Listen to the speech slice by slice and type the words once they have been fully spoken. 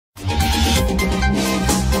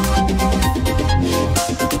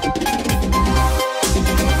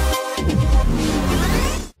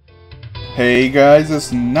Hey guys,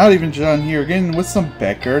 it's Not Even John here again with some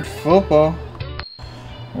backyard football.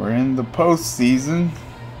 We're in the postseason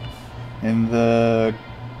in the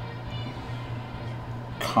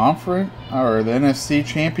conference or the NFC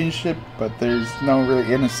Championship, but there's no really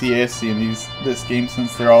NFC AFC in this game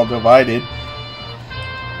since they're all divided.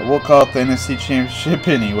 But we'll call it the NFC Championship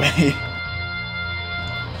anyway.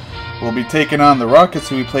 We'll be taking on the Rockets,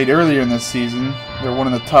 who we played earlier in this season. They're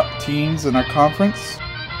one of the top teams in our conference.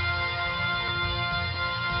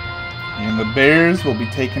 And the Bears will be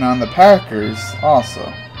taking on the Packers also.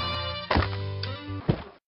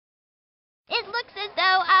 It looks as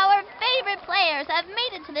though our favorite players have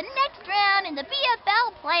made it to the next round in the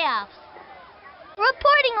BFL playoffs.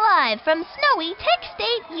 Reporting live from snowy Tech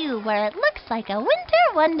State U, where it looks like a winter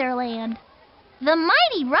wonderland. The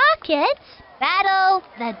mighty Rockets battle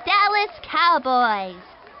the Dallas Cowboys.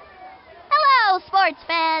 Hello, sports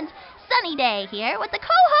fans. Sunny day here with the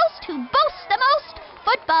co-host who boasts the most,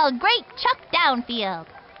 football great Chuck Downfield.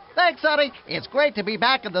 Thanks, Sonny. It's great to be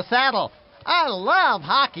back in the saddle. I love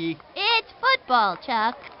hockey. It's football,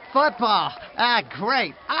 Chuck. Football.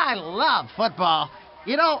 Great. I love football.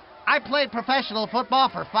 You know, I played professional football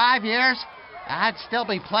for 5 years. I'd still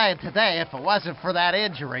be playing today if it wasn't for that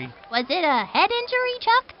injury. Was it a head injury,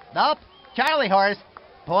 Chuck? Nope. Charlie horse.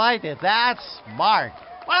 Boy, did that smart.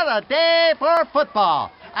 What a day for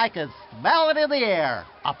football. I could smell it in the air.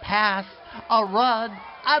 A pass, a run,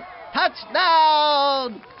 a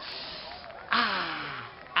touchdown.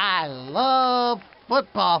 I love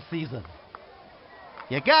football season.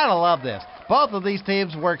 You gotta love this. Both of these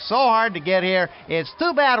teams worked so hard to get here. It's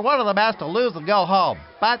too bad one of them has to lose and go home.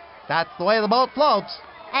 But that's the way the boat floats.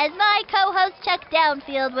 As my co-host Chuck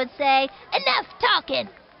Downfield would say, enough talking.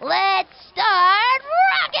 Let's start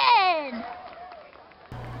rocking!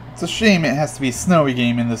 It's a shame it has to be a snowy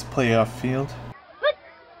game in this playoff field.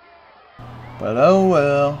 But oh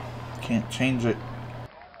well, can't change it.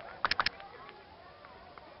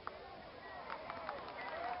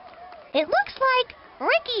 It looks like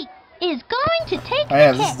Ricky is going to take Oh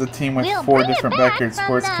yeah, the this kick. is the team with We'll 4 bring it different back backyard from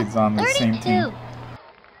sports the kids on the same 32. team.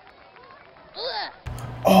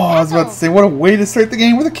 Oh, I was about to say, what a way to start the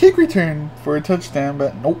game with a kick return for a touchdown,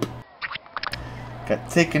 but nope.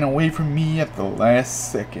 Got taken away from me at the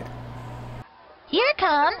last second. Here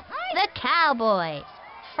come the Cowboys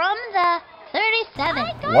from the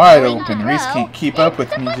 37. Wide open. Reese can't keep up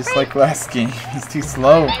with me just like last game. He's too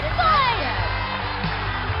slow.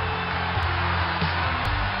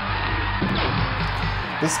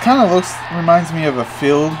 This kind of reminds me of a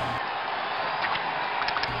field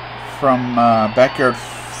from backyard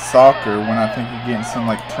soccer when I think you get in some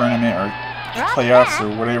like tournament or playoffs or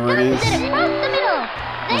whatever it is.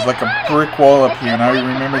 There's like a brick wall up here, and I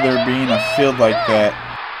remember there being a field like that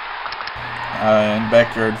in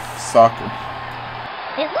backyard soccer.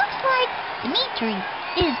 It looks like Dimitri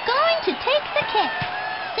is going to take the kick.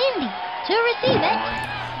 Cindy to receive it.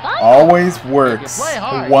 Always works.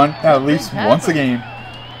 At least once a game.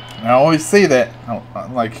 And I always say that,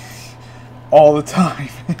 like, all the time.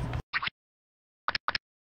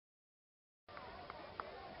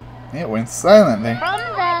 It went silent there. From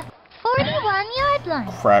the 41-yard line.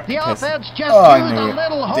 Crap. The offense just I used knew a it.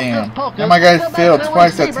 little Damn. hocus-pocus And my guy to make failed the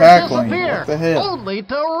twice at receiver tackling. disappear, What the hell? only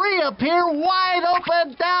to reappear wide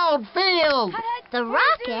open downfield. The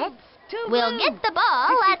Rockets will get the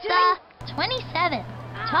ball at the 27.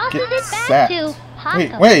 Tosses Get it back sacked. to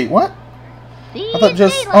Paco. Wait, what? I thought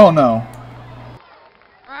just... Oh, no.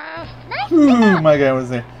 Ooh, my guy was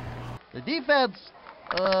there. The defense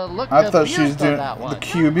looked I thought she was confused doing... on that The one.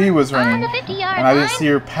 QB was running. On the 50-yard And I didn't line. see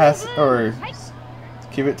her pass or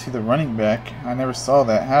give it to the running back. I never saw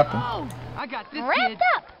that happen. I got this Wrapped kid.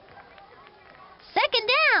 up. Second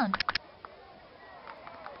down.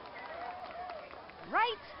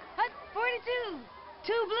 Right. Hut 42.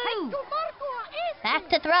 Two blue. Back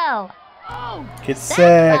to throw. Oh. Get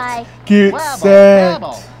sacked. Get Wabble, sacked.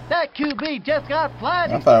 wabble. That QB just got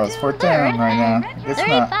flattened. I thought it was fourth down right now. Guess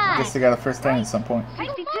not. 35. Guess they got a first down at some point.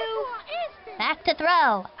 62. Back to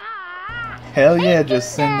throw. Hell yeah,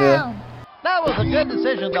 Jacinda. Down. That was a good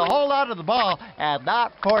decision to hold on to the ball and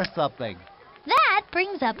not force something. That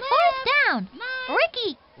brings up fourth down.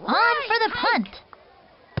 Ricky on for the punt.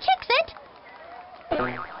 Kicks it.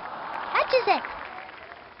 Catches it.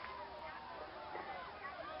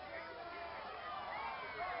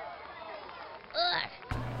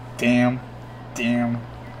 Damn. Found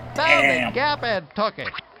the gap and took it.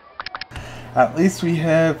 At least we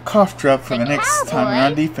have cough drop for the next time we're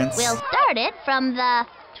on defense. We'll start it from the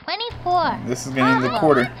 24. This is getting the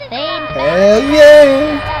quarter. Same Hell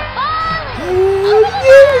yeah! The ball is Hell over the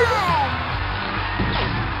yeah! line.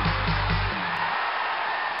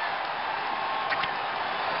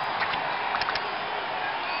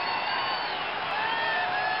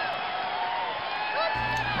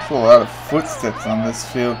 a lot of footsteps on this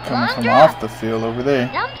field coming from off the field over there.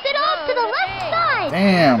 Dumps it off to the left side.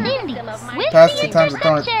 Damn. Cindy with Past the 2 times they're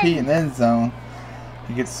throwing it to Pete in interception. the end zone.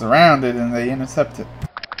 He gets surrounded and they intercept it.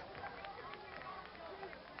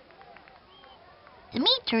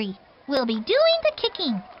 Dimitri will be doing the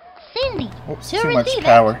kicking. Cindy Whoops, to too much receive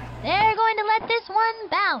power. it. They're going to let this one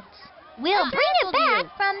bounce. We'll bring it back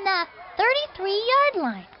from the 33-yard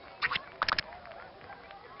line.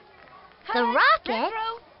 The Rockets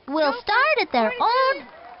will start at their own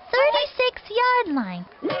 36-yard line.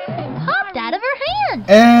 Popped out of her hand.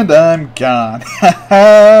 And I'm gone.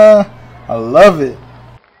 I love it.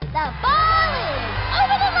 The ball is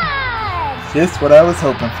over the line. Just what I was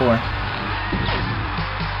hoping for.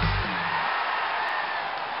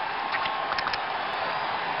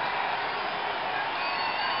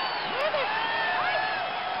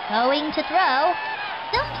 Going to throw.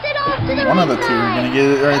 Dumps it off to the One of the right two are side. going to get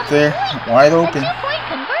it right there. Wide The open. two-point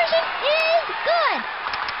conversion is good.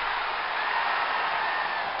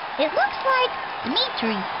 It looks like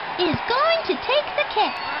Dimitri is going to take the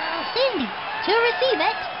kick. Cindy to receive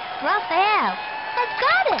it. Raphael has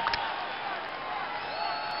got it.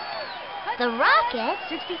 The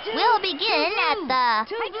Rockets will begin at the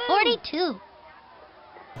 42.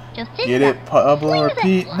 Jacinta Get it, Pablo or swings it.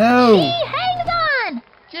 Pete? No! He hangs on.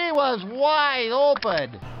 She was wide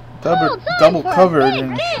open. Double for a covered big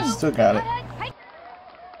and she gain. still got it. Rifles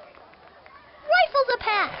a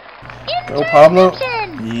pass. Go Pablo.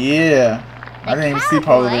 Interception. Yeah. I didn't even see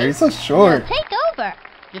Pablo there. He's so Will short. take over.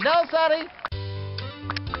 You know, Sonny?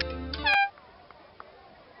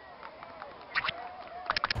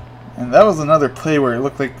 And that was another play where it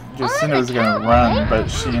looked like Jacinta was going to run, but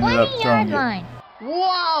she ended up throwing it. Line.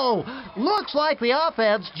 Whoa! Looks like the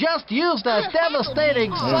offense just used a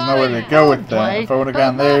devastating There's nowhere to go with that. If I would have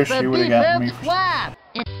gone there, she would have gotten me. Flat.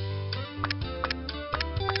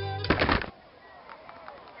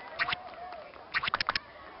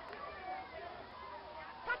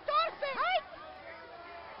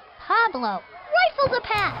 Pablo rifles a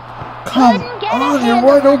pass. Come Couldn't get a on, you're handle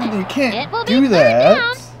wide on open. it. You It can't will be do third that.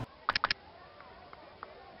 down.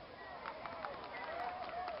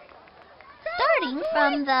 Starting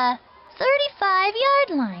from the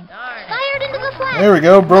 35-yard line. Fired into the flat. There we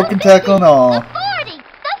go. Broken tackle and all. The 40.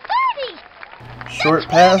 The 30. Short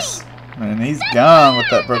pass. And he's gone with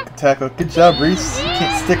that broken tackle. Good job, Reese. You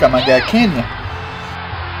can't stick on my guy, can you?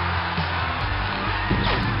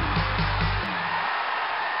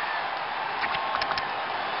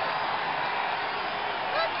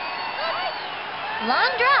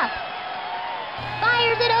 Long drop.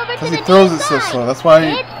 Fires it over to Because the he throws near it so side. slow. That's why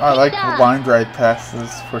It's I like picked up. line drive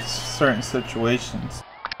passes for certain situations.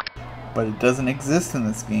 But it doesn't exist in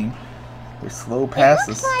this game. They're slow It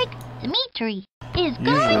passes. looks like Dimitri is Usually,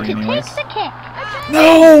 going to anyways. take the kick.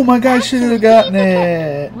 No, my guy should have gotten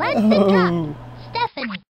it. Lets it No. up.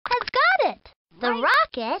 Stephanie has got it. The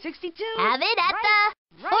Rockets 62. have it at the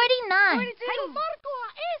 49. 42.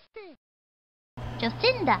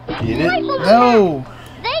 Jacinda Get it? rifles No. it.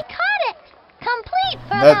 They caught it. Complete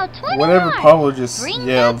for That about 20 whatever yards. Pablo just Brings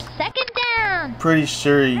yelled. up second down. Pretty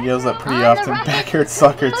sure he yells that pretty On the often Rockets' backyard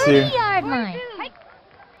soccer too. 30-yard line.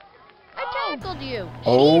 I tackled you.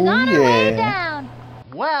 Oh She's on her way yeah. down.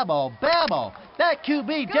 Whammo, bammo. That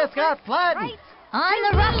QB just got flattened. On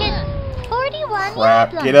the Rockets 41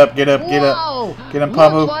 Crap. yard Get line. up, get up, get up. Whoa! Get him,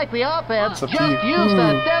 Pablo. Looks like the offense It's up to just you. used Ooh.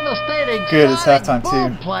 a devastating Good, it's sonic halftime,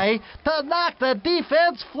 boom too. play to knock the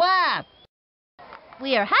defense flat.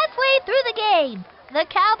 We are halfway through the game. The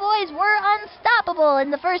Cowboys were unstoppable in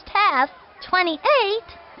the first half,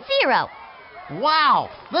 28-0. Wow,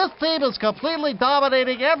 this team is completely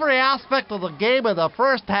dominating every aspect of the game in the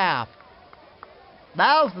first half.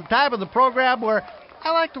 Now's the time of the program where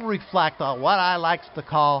I like to reflect on what I like to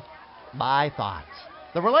call my thoughts.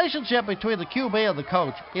 The relationship between the QB and the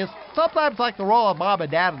coach is sometimes like the role of mom and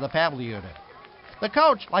dad in the family unit. The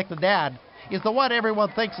coach, like the dad, is the one everyone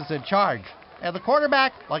thinks is in charge, and the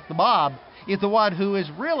quarterback, like the mom, is the one who is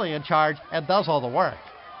really in charge and does all the work.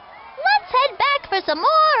 Let's head back for some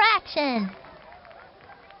more action.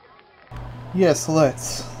 Yes,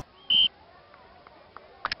 let's.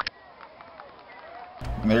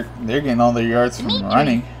 They're getting all their yards from Dimitri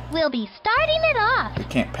running. will be starting it off. They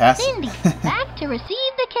can't pass Cindy it. back to receive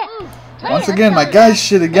the kick. Once Plans again, my goes guys up.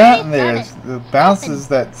 should have gotten They've there. got it. The bounces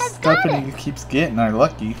that has got Stephanie it. keeps getting are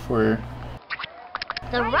lucky for.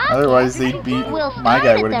 The Rockets Otherwise, they'd be. will My start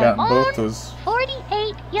guy at would have their gotten both own those.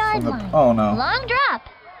 48-yard From the- line. oh, no. Long drop.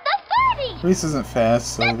 The 30. Reese isn't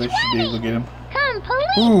fast, so they should be able to get him. Complete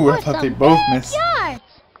Ooh, I for thought they some both big missed. yards.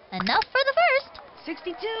 Enough for the first.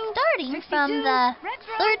 Starting from the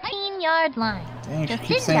 13-yard line. Dang, she Jacinda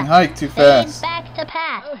keeps saying hike too fades fast. back to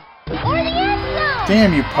pass. For the end zone.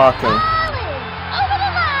 Damn you, Paco. Ball is over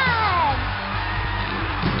the line.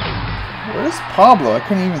 Where's Pablo? I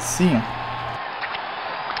couldn't even see him.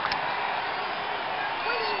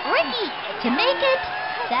 Ricky to make it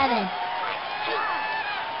 7.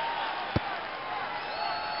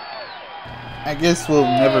 I guess we'll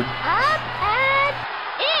never Up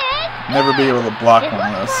and in. be able to block It one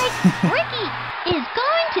of looks those. like Ricky is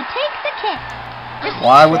going to take the kick.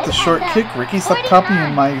 Why with the short At kick, Ricky? Stop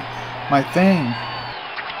copying my thing.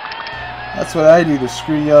 That's what I do to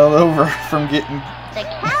screw y'all over from getting The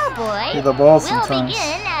Cowboys the ball will sometimes.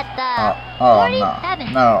 begin at the Oh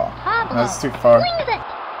 47. no, Pablo that's too far. swings it.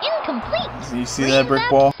 Incomplete. So you see that brick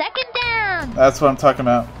Brings wall? up second down. That's what I'm talking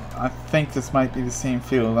about. I think this might be the same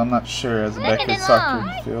field. I'm not sure as a Second backyard and soccer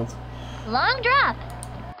long. field. Long drop.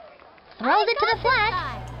 Throws it to the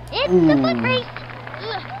flat. It's the Ooh. foot race.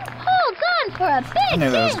 Holds on for a big I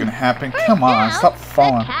knew that was gain. gonna happen. First Come on, down, stop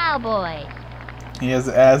falling. The Cowboys. He has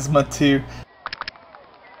asthma too.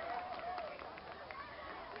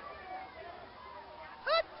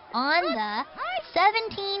 On the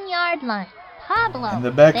 17-yard line. Pablo. In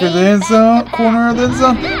the back of the fades end back zone, to corner of the end pass.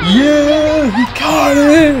 zone. Yeah, he caught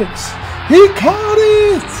it! He caught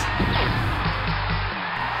it!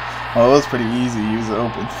 Well, it was pretty easy. He was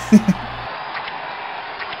open.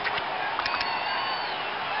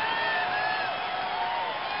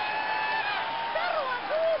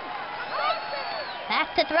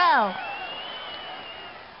 Back to throw.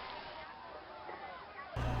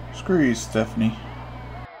 Screw you, Stephanie.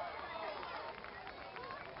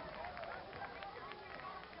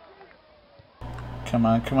 Come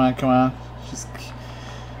on, come on, come on.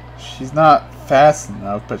 She's not fast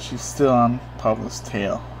enough, but she's still on Pablo's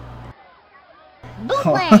tail.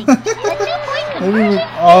 Bootleg. The 2-point Maybe conversion.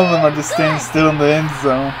 all of them are just is standing good. still in the end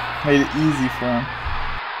zone. Made it easy for them.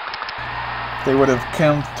 If they would have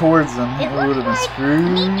come towards them, It we would looks have been like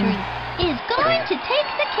screwed. Dimitri is going to take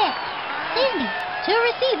the kick. Cindy to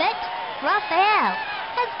receive it. Raphael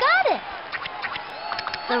has got it.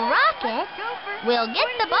 The Rocket will get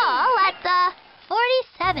the ball at the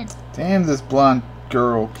 47. Damn, this blonde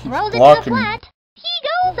girl keeps Throws it to the blocking me. flat. He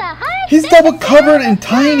goes a high He's step double to covered the and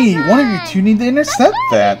tiny. One of you sideline. two need to intercept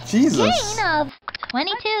The that. 30. Jesus. Gain of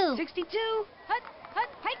 22. 62. Hut, hut,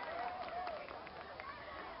 hike.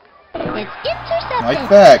 It's intercepted. Like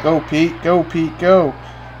that. Go, Pete. Go, Pete. Go.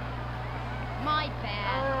 My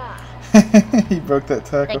bad. He broke that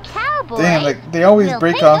The tackle. Cowboys Damn, they always will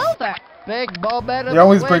break take off. over. Big momentum. They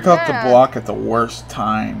always break swing off the back. block at the worst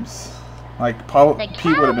times. Like The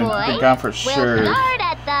Pete would have been Cowboys gone for will sure start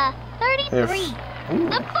at the 33. ooh,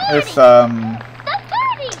 The 40. if The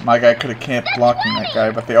 30. my guy could have camped blocking that guy,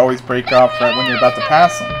 but they always break off right when you're about to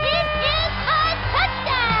pass him. It is a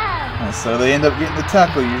touchdown. And so they end up getting the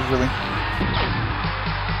tackle usually.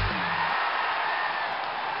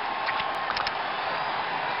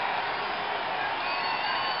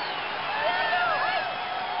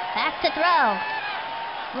 Back to throw.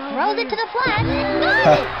 Throws it to the flat.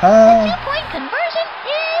 Got it. The Ha 2-point conversion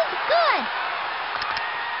is good.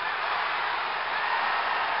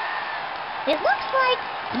 It looks like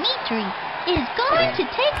Dimitri is going to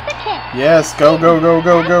take the kick. Yes, go, go, go,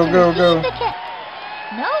 go, go, Back to go, receive go. the kick.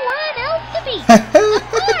 No one else to beat. The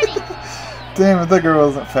 40. Damn it, that girl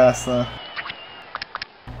wasn't fast though.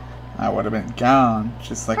 I would have been gone,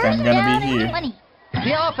 just like I'm First gonna down be and here. 20.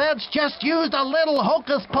 The offense just used a little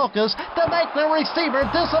hocus pocus to make the receiver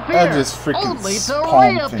disappear. That just freaking only to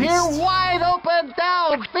palm reappear faced. wide open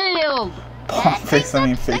downfield. Palm face, I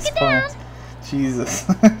mean Second face down. palms. Jesus.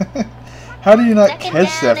 How do you not Second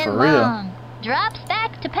catch down that for and real? long. Drops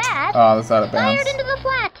back to pass. Oh, that's out of bounds. Fired into the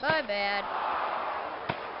flat. My bad.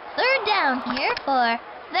 Third down here for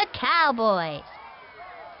the Cowboys.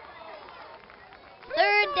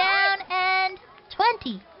 Third down and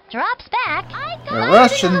 20. Drops back. They're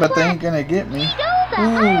rushing, but they ain't gonna get me. He goes a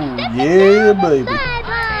high Ooh, step yeah, down the baby.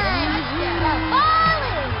 sideline. The ball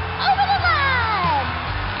is over the line.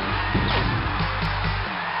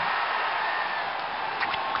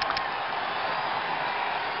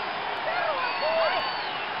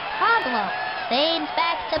 Pablo fades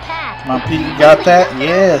back to pass. Come on, Pete, you got that? The left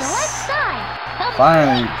Yes. side. Complete.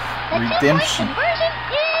 Finally, The 2-point redemption. conversion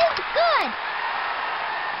is good.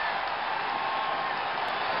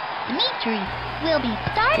 Dimitri will be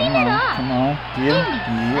starting Come it on, off. come on. Cindy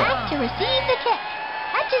Yeah, back to receive the kick.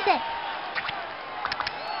 Catches it.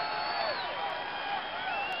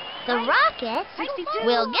 The Rocket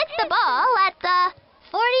will get the ball at the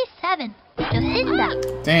 47.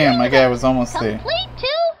 Jacinda. Damn, my guy was almost there. Complete to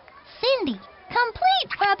Cindy. Complete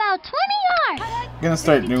about 20 yards. I'm gonna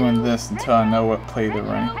start doing this until I know what play they're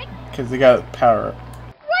running. Because they got power up.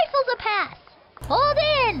 Rifles a pass. Hold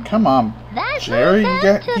in. Come on, That Jerry. moves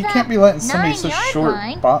You them to can't the be letting somebody so 9-yard short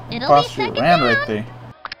line. boss It'll you be second around down. right there.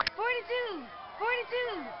 42.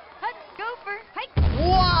 42. Hut, gopher, hike.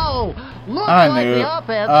 Whoa! Looks I like knew the it.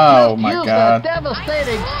 offense Oh, just my used God. a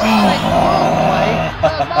devastating strike play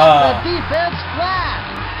to knock the defense flat.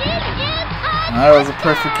 It is a That was a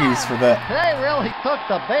perfect use for that. They really took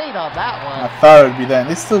the bait on that I one. thought it would be that. And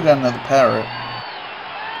they still got another power up.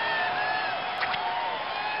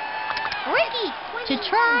 Ricky to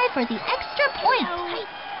try for the extra point.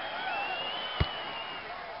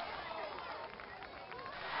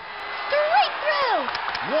 Straight through.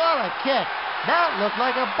 What a kick. That looked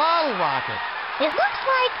like a bottle rocket. It looks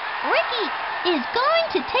like Ricky is going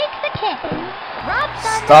to take the kick. Rob's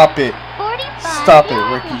on Stop it. the 45. Stop it,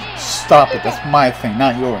 Ricky. Stop it. That's my thing,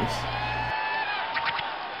 not yours.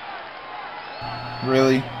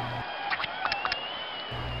 Really?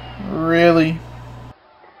 Really?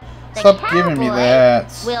 Stop giving me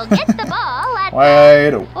that. We'll get the ball at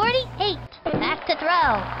Wide the open. 48. Back to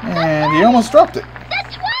throw. And he almost dropped it. The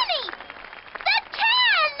 20. The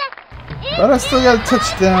 10. But I still got a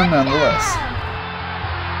touchdown nonetheless.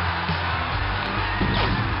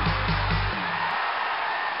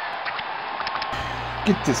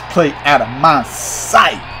 Get this plate out of my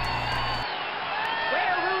sight.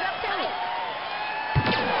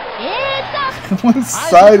 It's up. Went I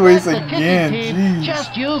sideways suspect the again. kicking team Jeez.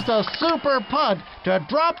 just used a super punt to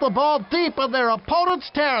drop the ball deep in their opponent's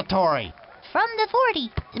territory. From the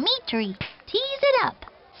 40, Dimitri tees it up.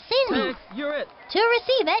 Cindy You're it. to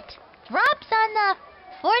receive it. Drops on the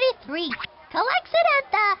 43. Collects it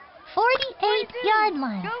at the 48-yard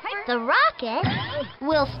line. The Rocket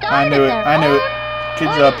will start I knew it. at their I knew it. own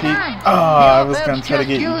Good job, Pete. 49. Oh, I was The going to offense try to just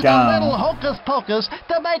get you used a little down. hocus pocus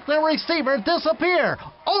to make the receiver disappear,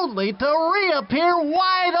 only to reappear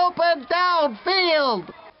wide open downfield.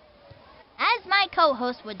 As my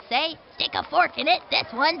co-host would say, stick a fork in it, this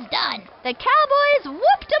one's done. The Cowboys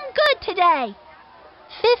whooped 'em good today.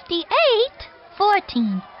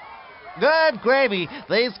 58-14. Good gravy.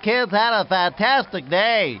 These kids had a fantastic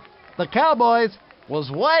day. The Cowboys was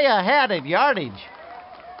way ahead in yardage.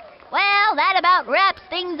 Well, that about wraps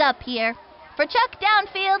things up here. For Chuck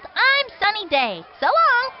Downfield, I'm Sunny Day. So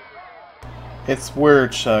long. It's were,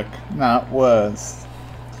 Chuck, not was.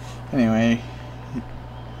 Anyway,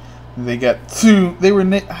 they got two. They were.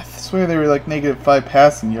 I swear they were like -5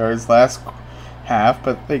 passing yards last half,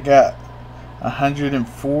 but they got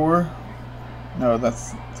 104. No, that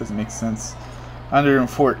doesn't make sense.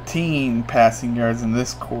 114 passing yards in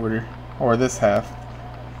this quarter or this half.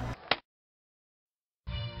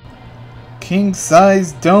 King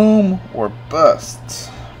size dome or bust.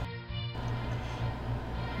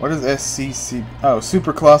 What is SCC? Oh,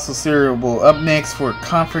 Super Colossal Cereal Bowl up next for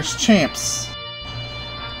Conference Champs.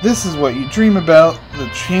 This is what you dream about, the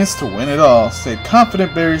chance to win it all, said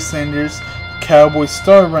confident Barry Sanders, Cowboys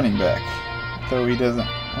star running back. Though he doesn't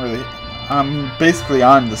really. I'm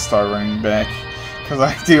the star running back because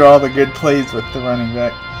I do all the good plays with the running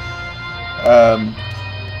back.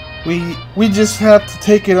 We just have to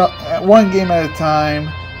take it one game at a time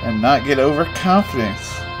and not get overconfident.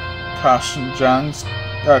 Caution John's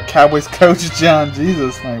Cowboys coach John.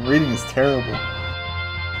 Jesus, my reading is terrible.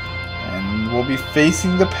 And we'll be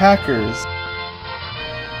facing the Packers.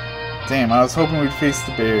 Damn, I was hoping we'd face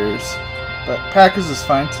the Bears, but Packers is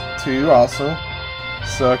fine too also.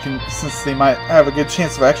 So since they might have a good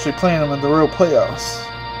chance of actually playing them in the real playoffs.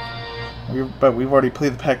 But we've already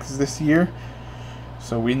played the Packers this year,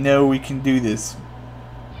 so we know we can do this.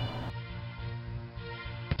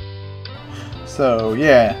 So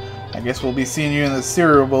yeah, I guess we'll be seeing you in the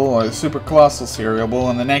Cereal Bowl or the Super Colossal Cereal Bowl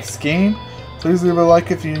in the next game. Please leave a like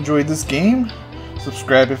if you enjoyed this game.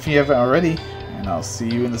 Subscribe if you haven't already, and I'll see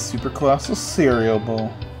you in the Super Colossal Cereal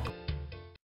Bowl.